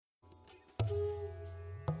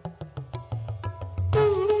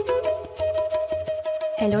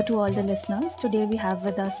Hello to all the listeners. Today we have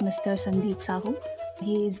with us Mr. Sandeep Sahu.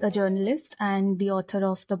 He is a journalist and the author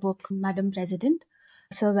of the book Madam President.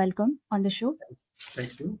 Sir, welcome on the show.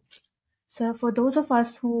 Thank you. Sir, for those of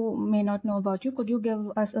us who may not know about you, could you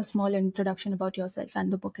give us a small introduction about yourself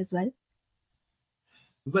and the book as well?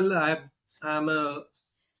 Well, I'm a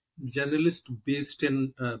journalist based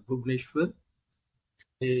in Bhubaneswar.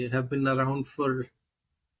 I have been around for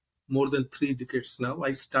more than 3 decades now.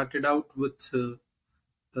 I started out with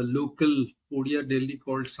a local Odia Delhi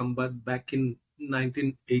called Sambad back in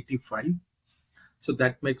 1985. So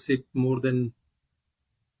that makes it more than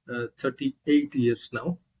 38 years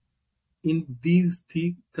now. In these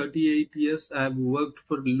 38 years, I have worked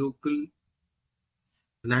for local,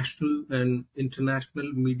 national, and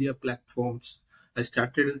international media platforms. I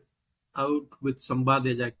started out with Sambad,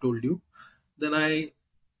 as I told you. Then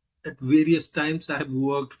at various times, I have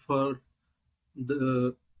worked for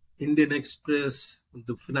the Indian Express,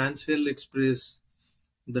 the Financial Express,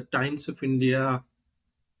 the Times of India,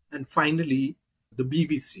 and finally the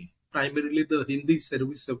BBC, primarily the Hindi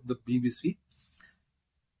service of the BBC.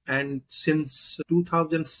 And since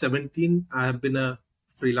 2017, I have been a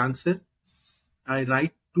freelancer. I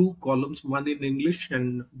write two columns, one in English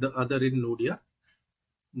and the other in Odia.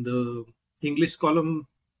 The English column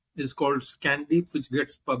is called Scandeep, which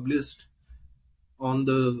gets published on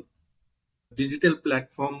the digital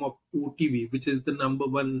platform of OTV, which is the number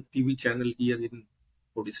one TV channel here in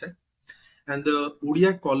Odisha. And the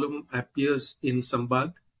Odia column appears in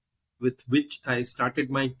Sambad, with which I started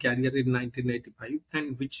my career in 1985,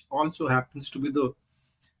 and which also happens to be the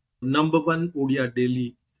number one Odia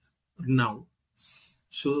daily now.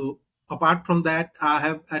 So apart from that, I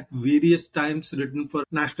have at various times written for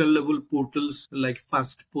national level portals like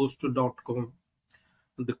fastpost.com,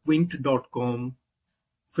 the quint.com,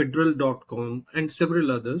 federal.com, and several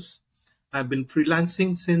others. I've been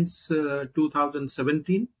freelancing since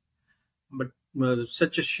 2017, but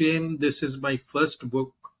such a shame, this is my first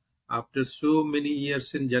book. After so many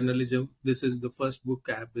years in journalism, this is the first book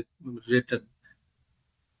I have written.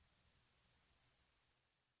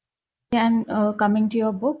 And coming to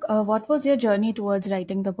your book, what was your journey towards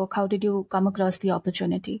writing the book? How did you come across the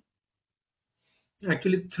opportunity?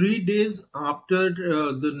 Actually, 3 days after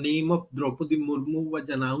the name of Draupadi Murmu was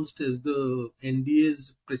announced as the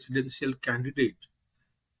NDA's presidential candidate,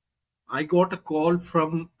 I got a call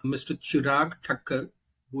from Mr. Chirag Thakkar,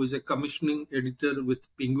 who is a commissioning editor with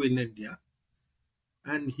Penguin India.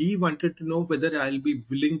 And he wanted to know whether I'll be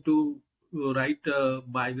willing to write a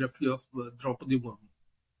biography of Draupadi Murmu.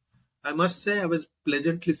 I must say I was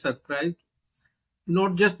pleasantly surprised,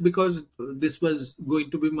 not just because this was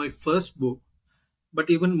going to be my first book, but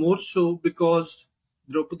even more so because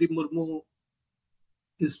Draupadi Murmu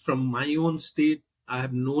is from my own state. I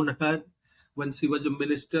have known her when she was a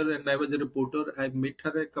minister and I was a reporter. I met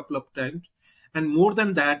her a couple of times. And more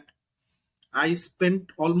than that, I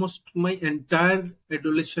spent almost my entire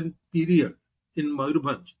adolescent period in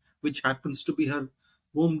Mayurbhanj, which happens to be her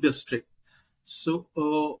home district. So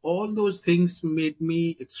all those things made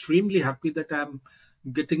me extremely happy that I'm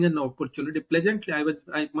getting an opportunity.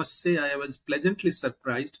 I must say, I was pleasantly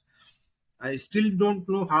surprised. I still don't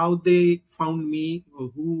know how they found me, or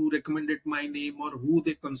who recommended my name, or who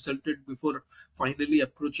they consulted before finally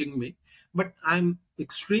approaching me. But I'm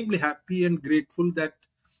extremely happy and grateful that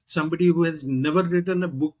somebody who has never written a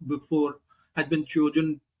book before has been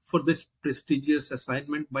chosen for this prestigious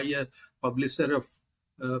assignment by a publisher of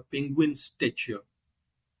Penguin stature.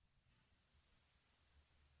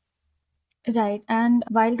 Right. And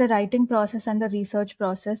while the writing process and the research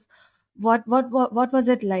process, what was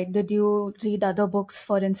it like? Did you read other books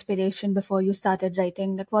for inspiration before you started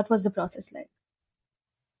writing? Like, what was the process like?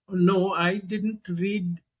 No, I didn't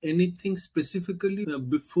read anything specifically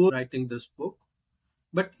before writing this book.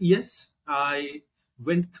 But yes, I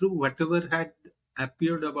went through whatever had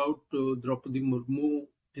appeared about Draupadi Murmu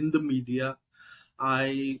in the media.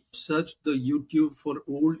 I searched the YouTube for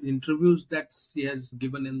old interviews that she has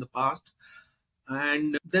given in the past,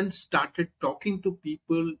 and then started talking to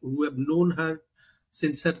people who have known her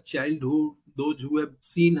since her childhood, those who have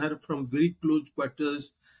seen her from very close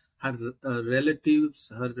quarters, her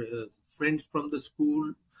relatives, her friends from the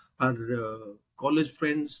school, her college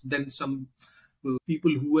friends, then some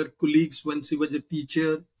people who were colleagues when she was a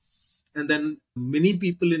teacher, and then many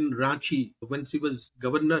people in Ranchi when she was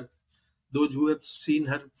governor, those who have seen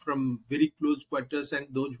her from very close quarters and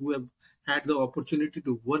those who have had the opportunity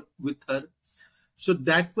to work with her. So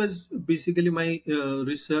that was basically my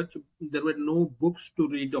research. There were no books to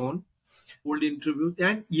read on, old interviews,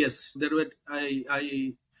 and yes, there were.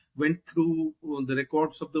 I went through the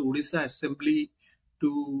records of the Odisha Assembly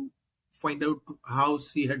to find out how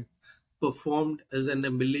she had performed as an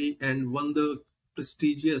MLA and won the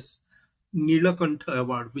prestigious Nilakantha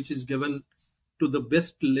Award, which is given to the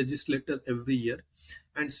best legislator every year.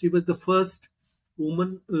 And she was the first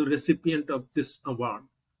woman recipient of this award.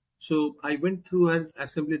 So I went through her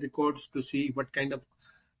assembly records to see what kind of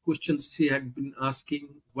questions she had been asking,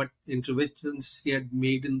 what interventions she had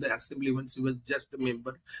made in the assembly when she was just a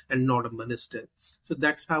member and not a minister. So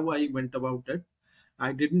that's how I went about it.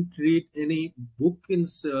 I didn't read any book in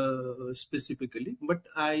specifically, but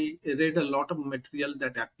I read a lot of material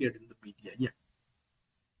that appeared in the media. Yeah.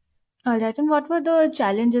 All right. And what were the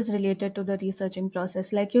challenges related to the researching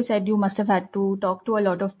process? Like you said, you must have had to talk to a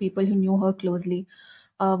lot of people who knew her closely.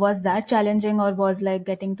 Was that challenging, or was like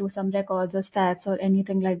getting to some records or stats or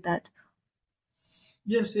anything like that?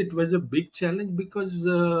 Yes, it was a big challenge because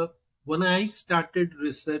when I started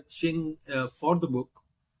researching for the book,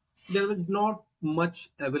 there was not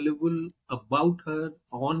much available about her,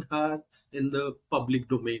 on her, in the public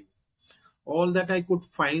domain. All that I could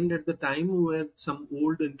find at the time were some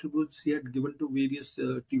old interviews she had given to various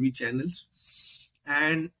TV channels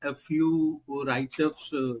and a few write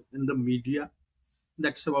ups in the media.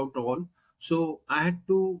 That's about all. So I had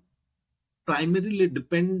to primarily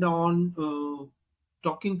depend on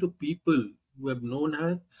talking to people who have known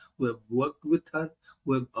her, who have worked with her,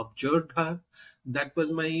 who have observed her. That was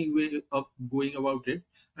my way of going about it.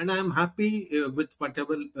 And I'm happy with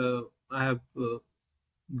whatever I have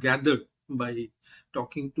gathered by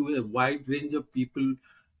talking to a wide range of people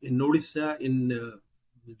in Odisha, in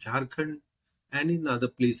Jharkhand, and in other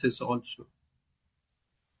places also.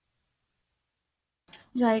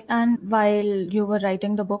 Right. And while you were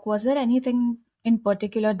writing the book, was there anything in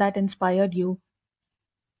particular that inspired you?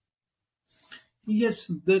 Yes,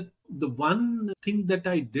 the one thing that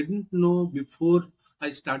I didn't know before I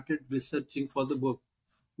started researching for the book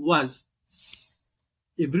was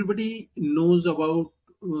everybody knows about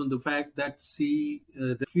the fact that she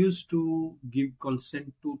refused to give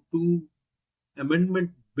consent to two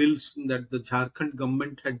amendment bills that the Jharkhand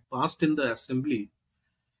government had passed in the assembly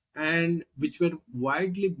and which were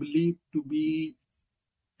widely believed to be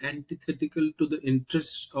antithetical to the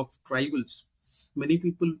interests of tribals. Many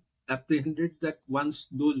people apprehended that once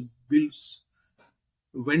those bills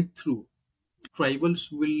went through,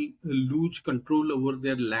 tribals will lose control over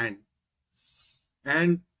their land.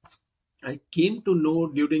 And I came to know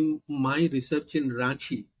during my research in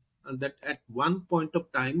Ranchi that at one point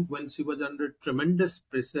of time, when she was under tremendous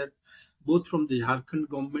pressure, both from the Jharkhand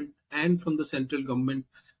government and from the central government,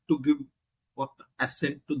 to give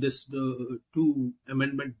assent to this two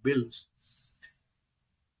amendment bills,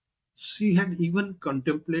 she had even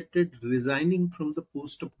contemplated resigning from the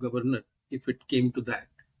post of governor if it came to that,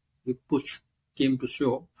 if push came to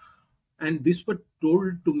shove. And this was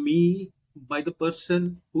told to me by the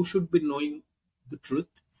person who should be knowing the truth.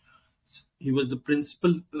 He was the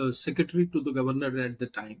principal secretary to the governor at the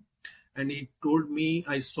time. And he told me,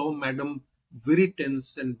 I saw Madam very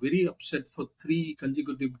tense and very upset for 3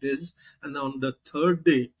 consecutive days. And on the third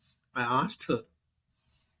day, I asked her,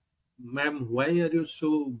 Ma'am, why are you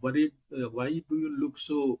so worried? Why do you look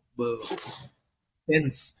so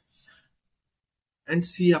tense? And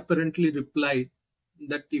she apparently replied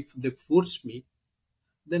that if they force me,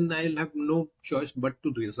 then I'll have no choice but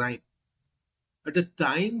to resign. At a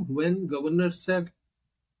time when governors are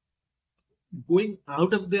going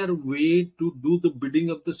out of their way to do the bidding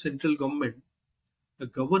of the central government, a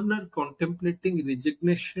governor contemplating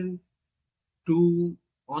resignation to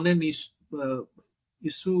on an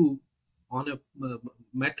issue on a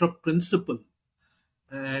matter of principle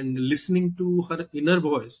and listening to her inner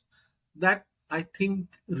voice, that I think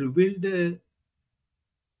revealed a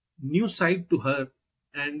new side to her.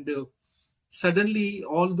 And suddenly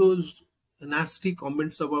all those nasty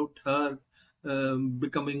comments about her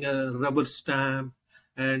becoming a rubber stamp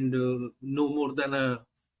and no more than a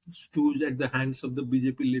stooge at the hands of the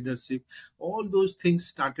BJP leadership, all those things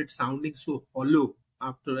started sounding so hollow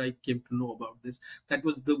after I came to know about this. That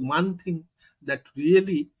was the one thing that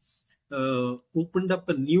really opened up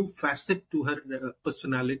a new facet to her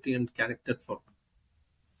personality and character for me.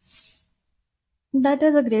 That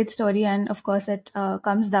is a great story, and of course, it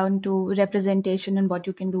comes down to representation and what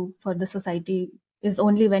you can do for the society is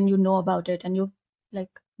only when you know about it and you like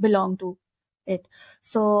belong to it.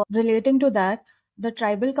 So, relating to that, the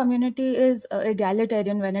tribal community is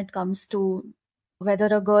egalitarian when it comes to whether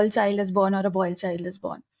a girl child is born or a boy child is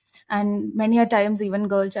born, and many a times even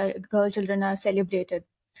girl children are celebrated.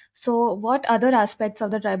 So, what other aspects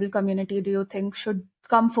of the tribal community do you think should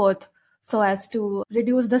come forth so as to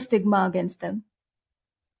reduce the stigma against them?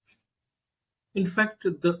 In fact,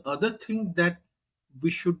 the other thing that we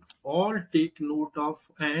should all take note of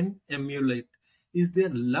and emulate is their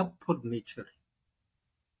love for nature.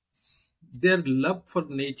 Their love for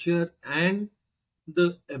nature and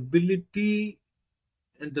the ability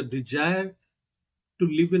and the desire to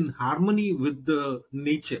live in harmony with the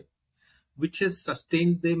nature, which has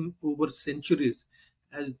sustained them over centuries.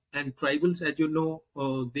 And tribals, as you know,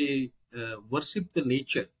 they worship the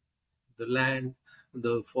nature, the land,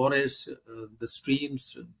 the forests, the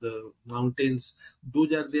streams, the mountains.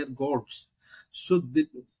 Those are their gods. So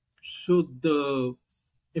the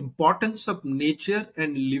importance of nature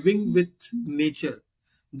and living with nature,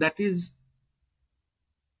 that is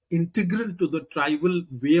integral to the tribal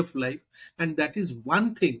way of life, and that is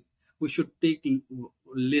one thing we should take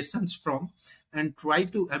lessons from and try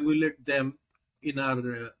to emulate them in our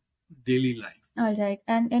daily life. All right.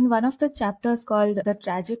 And in one of the chapters called The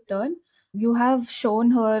Tragic Turn, you have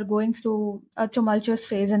shown her going through a tumultuous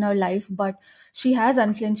phase in her life, but she has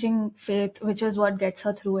unflinching faith, which is what gets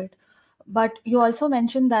her through it. But you also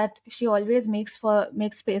mentioned that she always makes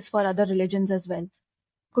space for other religions as well.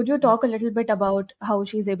 Could you talk a little bit about how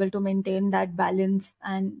she's able to maintain that balance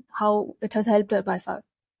and how it has helped her by far?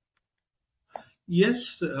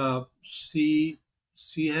 Yes, she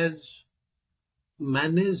has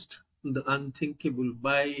managed the unthinkable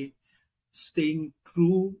by staying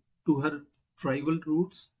true to her tribal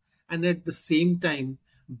roots, and at the same time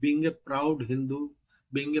being a proud Hindu,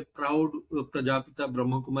 being a proud Prajapita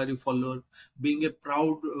Brahmakumari follower, being a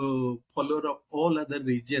proud follower of all other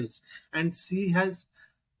regions. And she has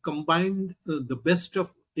combined the best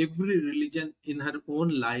of every religion in her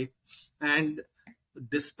own life. And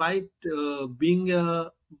despite being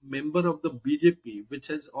a member of the BJP, which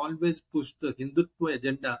has always pushed the Hindutva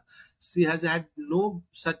agenda, she has had no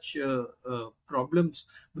such problems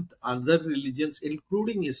with other religions,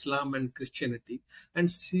 including Islam and Christianity. And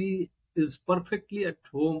she is perfectly at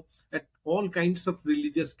home at all kinds of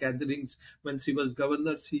religious gatherings. When she was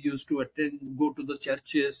governor, she used to attend, go to the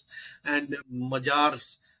churches and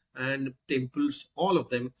mazars and temples, all of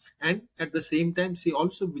them. And at the same time, she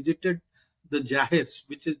also visited the Jahirs,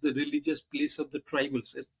 which is the religious place of the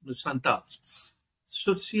tribals, the Santals.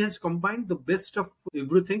 So she has combined the best of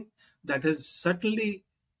everything that has certainly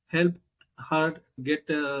helped her get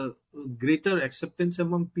a greater acceptance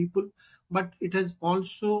among people, but it has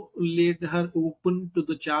also laid her open to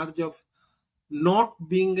the charge of not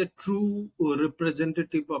being a true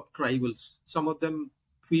representative of tribals. Some of them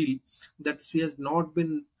feel that she has not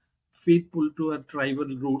been faithful to her tribal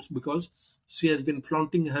roots because she has been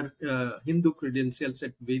flaunting her Hindu credentials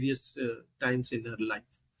at various times in her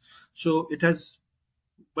life. So it has,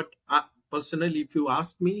 but personally, if you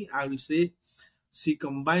ask me, I will say she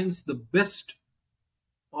combines the best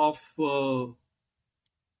of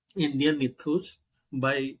Indian ethos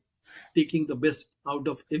by taking the best out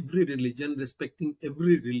of every religion, respecting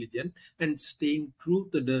every religion, and staying true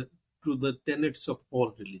to the tenets of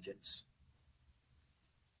all religions.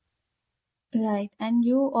 Right. And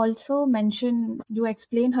you also mentioned, you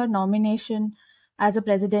explain her nomination as a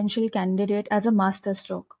presidential candidate as a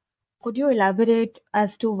masterstroke. Could you elaborate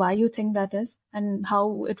as to why you think that is and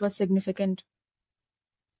how it was significant?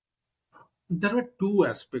 There were two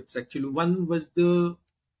aspects actually. One was the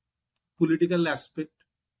political aspect,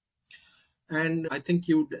 and I think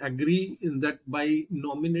you would agree in that by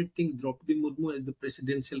nominating Draupadi Murmu as the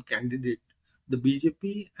presidential candidate, the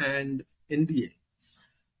BJP and NDA,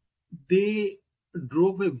 they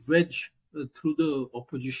drove a wedge through the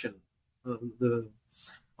opposition. The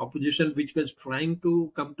opposition, which was trying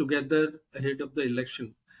to come together ahead of the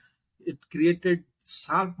election, it created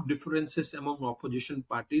sharp differences among opposition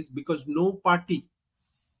parties because no party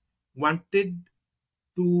wanted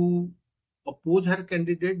to oppose her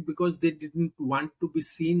candidate because they didn't want to be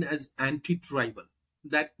seen as anti-tribal.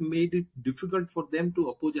 That made it difficult for them to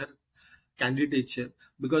oppose her candidature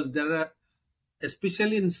because there are,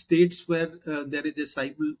 especially in states where there is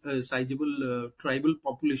a sizable tribal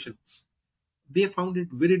population, they found it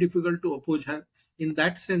very difficult to oppose her. In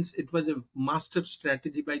that sense, it was a master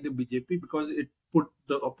strategy by the BJP because it put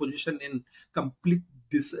the opposition in complete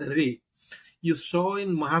disarray. You saw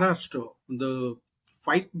in Maharashtra the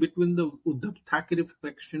fight between the Uddhav Thackeray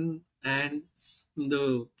faction and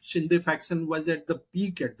the Shinde faction was at the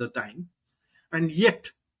peak at the time, and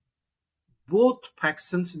yet both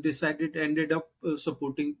factions decided ended up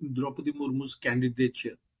supporting Draupadi Murmu's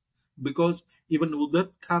candidature because even Uddhav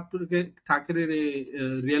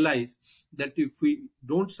Thackeray realized that if we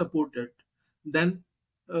don't support it, then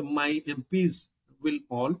my MPs will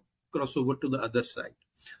all cross over to the other side.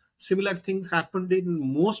 Similar things happened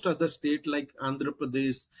in most other states like Andhra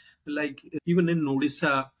Pradesh, like even in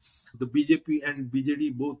Odisha, the BJP and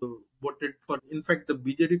BJD both voted for. In fact, the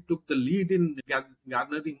BJD took the lead in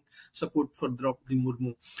garnering support for Draupadi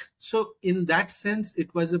Murmu. So, in that sense,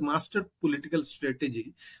 it was a master political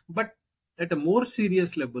strategy. But at a more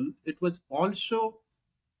serious level, it was also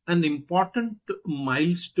an important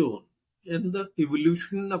milestone in the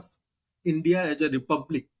evolution of India as a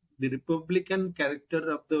republic, the republican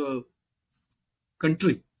character of the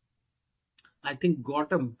country. I think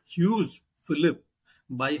got a huge fillip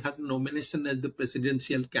by her nomination as the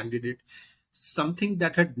presidential candidate, something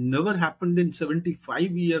that had never happened in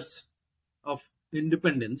 75 years of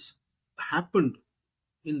independence happened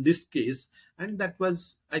in this case. And that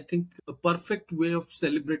was, I think, a perfect way of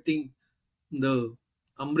celebrating the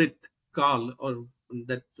Amrit Kal, or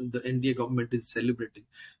that the NDA government is celebrating.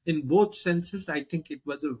 In both senses, I think it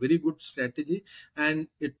was a very good strategy, and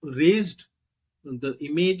it raised the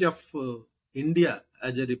image of India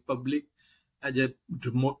as a republic, as a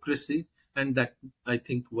democracy, and that I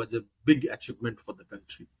think was a big achievement for the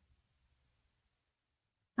country.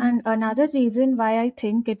 And another reason why I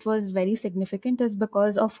think it was very significant is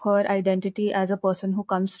because of her identity as a person who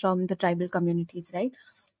comes from the tribal communities, right?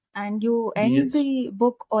 And you end Yes. the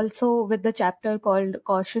book also with the chapter called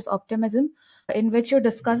Cautious Optimism, in which you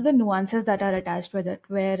discuss the nuances that are attached with it,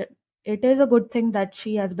 where it is a good thing that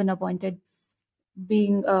she has been appointed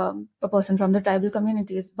being a person from the tribal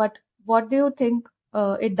communities. But what do you think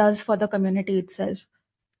it does for the community itself?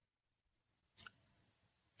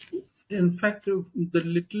 In fact, the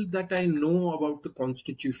little that I know about the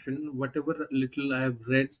constitution, whatever little I have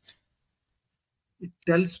read, it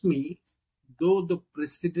tells me, though the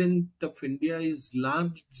president of India is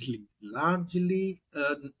largely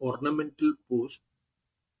an ornamental post,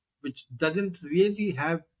 which doesn't really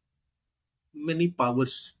have many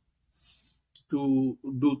powers to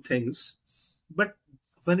do things, but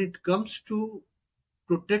when it comes to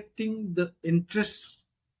protecting the interests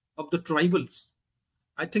of the tribals,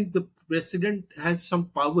 I think the president has some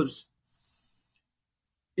powers.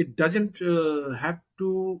 It doesn't have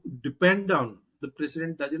to depend on the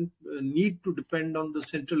president, doesn't need to depend on the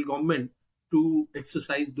central government to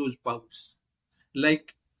exercise those powers.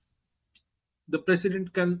 Like, the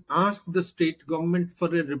president can ask the state government for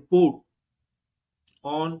a report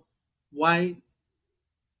on why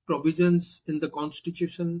provisions in the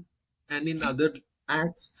constitution and in other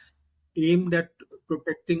acts aimed at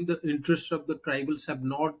protecting the interests of the tribals have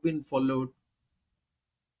not been followed,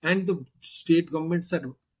 and the state governments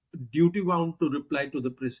are duty bound to reply to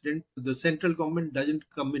the president. The central government doesn't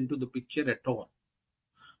come into the picture at all.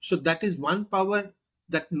 So that is one power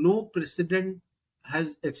that no president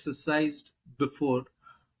has exercised before.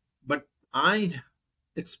 But I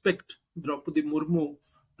expect Draupadi Murmu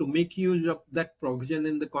to make use of that provision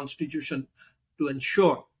in the constitution to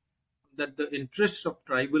ensure that the interests of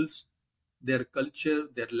tribals, their culture,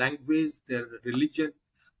 their language, their religion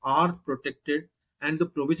are protected, and the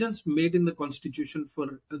provisions made in the constitution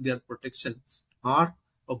for their protection are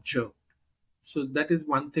observed. So that is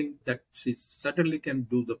one thing that she certainly can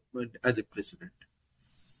do as a president.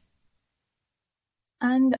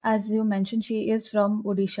 And as you mentioned, she is from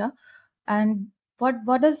Odisha. And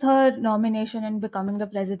what does her nomination and becoming the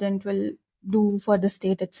president will do for the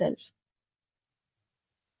state itself?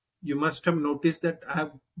 You must have noticed that I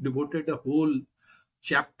have devoted a whole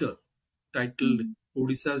chapter titled Mm.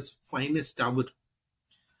 Odisha's Finest Hour,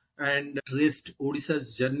 and traced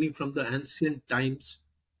Odisha's journey from the ancient times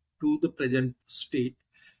to the present state,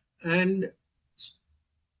 and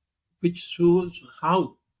which shows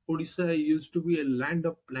how Odisha used to be a land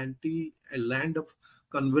of plenty, a land of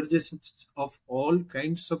convergence of all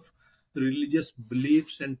kinds of religious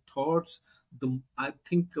beliefs and thoughts. I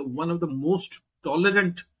think one of the most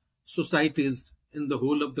tolerant societies in the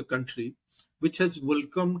whole of the country, which has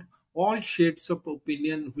welcomed all shades of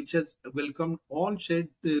opinion, which has welcomed all shades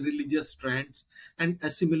religious strands and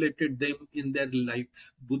assimilated them in their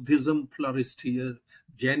life. Buddhism flourished here,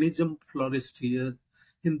 Jainism flourished here,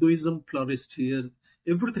 Hinduism flourished here,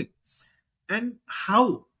 everything. And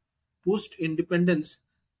how post independence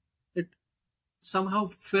it somehow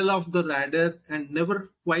fell off the radar and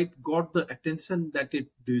never quite got the attention that it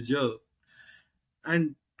deserved.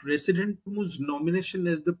 And President Mu's nomination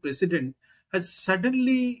as the president has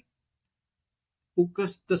suddenly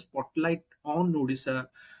focused the spotlight on Odisha,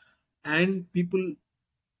 and people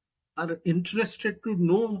are interested to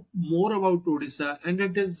know more about Odisha, and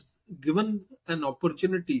it has given an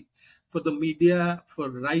opportunity for the media, for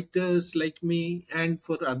writers like me, and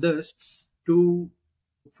for others to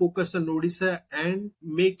focus on Odisha and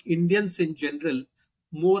make Indians in general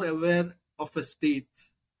more aware of a state,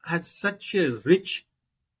 had such a rich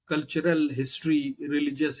cultural history,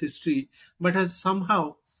 religious history, but has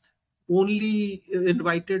somehow only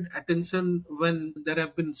invited attention when there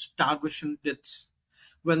have been starvation deaths,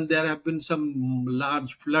 when there have been some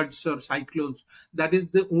large floods or cyclones. That is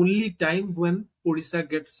the only time when Odisha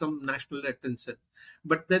gets some national attention.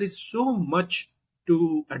 But there is so much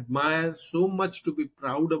to admire, so much to be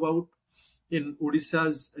proud about in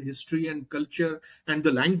Odisha's history and culture and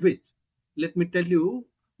the language. Let me tell you,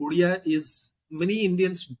 Odia is, many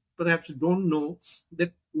Indians perhaps don't know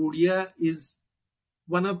that Odia is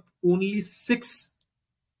one of only six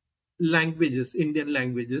languages, Indian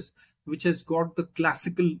languages, which has got the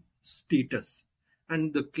classical status.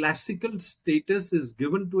 And the classical status is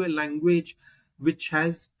given to a language which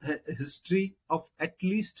has a history of at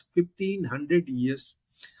least 1500 years.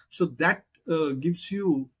 So that gives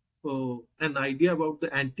you an idea about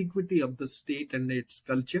the antiquity of the state and its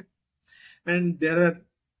culture. And there are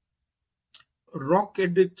rock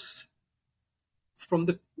edicts from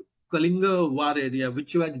the Kalinga war area,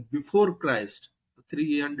 which was before Christ,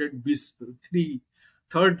 300 BC,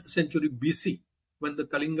 3rd century BC, when the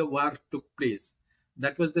Kalinga war took place.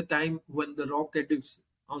 That was the time when the rock edicts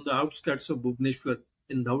on the outskirts of Bhubaneswar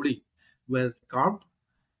in Dhaudi were carved.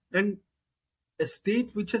 And a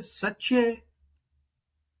state which has such a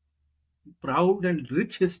proud and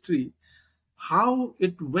rich history, how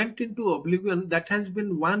it went into oblivion, that has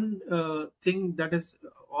been one thing that has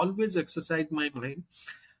always exercised my mind.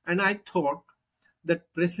 And I thought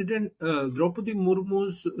that President Draupadi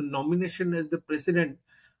Murmu's nomination as the president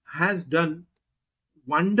has done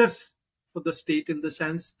wonders for the state, in the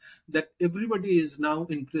sense that everybody is now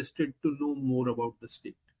interested to know more about the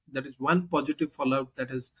state. That is one positive fallout that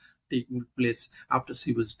has taken place after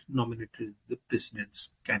she was nominated the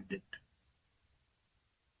president's candidate.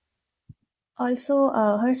 Also,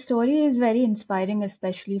 her story is very inspiring,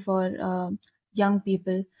 especially for young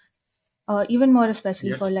people, even more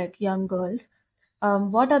especially for Yes. like young girls.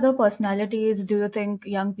 What other personalities do you think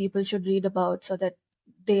young people should read about so that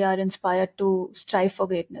they are inspired to strive for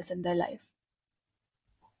greatness in their life?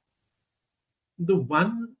 The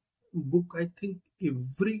one book I think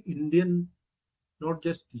every Indian, not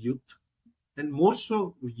just youth, and more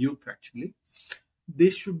so youth actually, they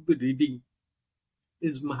should be reading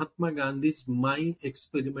is Mahatma Gandhi's My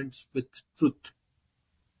Experiments with Truth.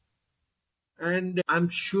 And I'm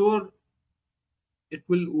sure it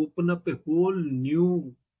will open up a whole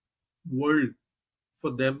new world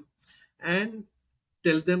for them and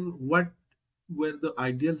tell them what were the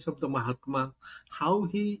ideals of the Mahatma, how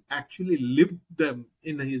he actually lived them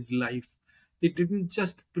in his life. He didn't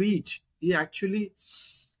just preach, he actually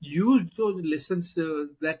used those lessons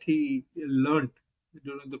that he learned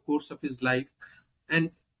during the course of his life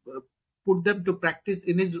and uh, put them to practice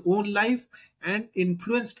in his own life and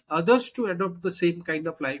influenced others to adopt the same kind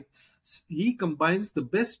of life. He combines the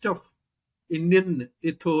best of Indian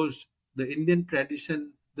ethos, the Indian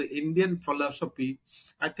tradition, the Indian philosophy.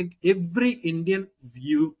 I think every Indian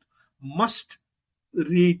youth must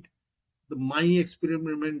read the My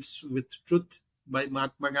Experiments with Truth by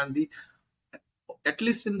Mahatma Gandhi, at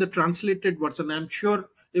least in the translated version. I'm sure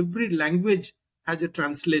every language has a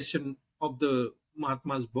translation of the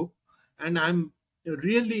Mahatma's book, and I'm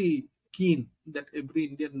really keen that every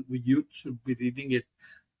Indian youth should be reading it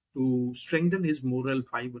to strengthen his moral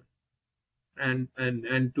fiber and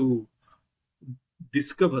to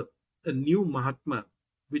discover a new Mahatma,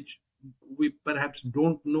 which we perhaps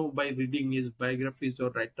don't know by reading his biographies or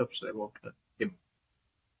write-ups about him.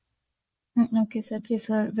 Okay, sir.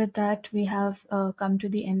 With that, we have come to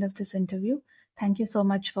the end of this interview. Thank you so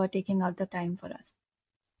much for taking out the time for us.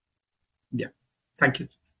 Yeah. Thank you.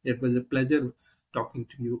 It was a pleasure talking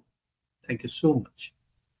to you. Thank you so much.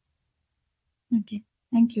 Okay,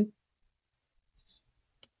 thank you.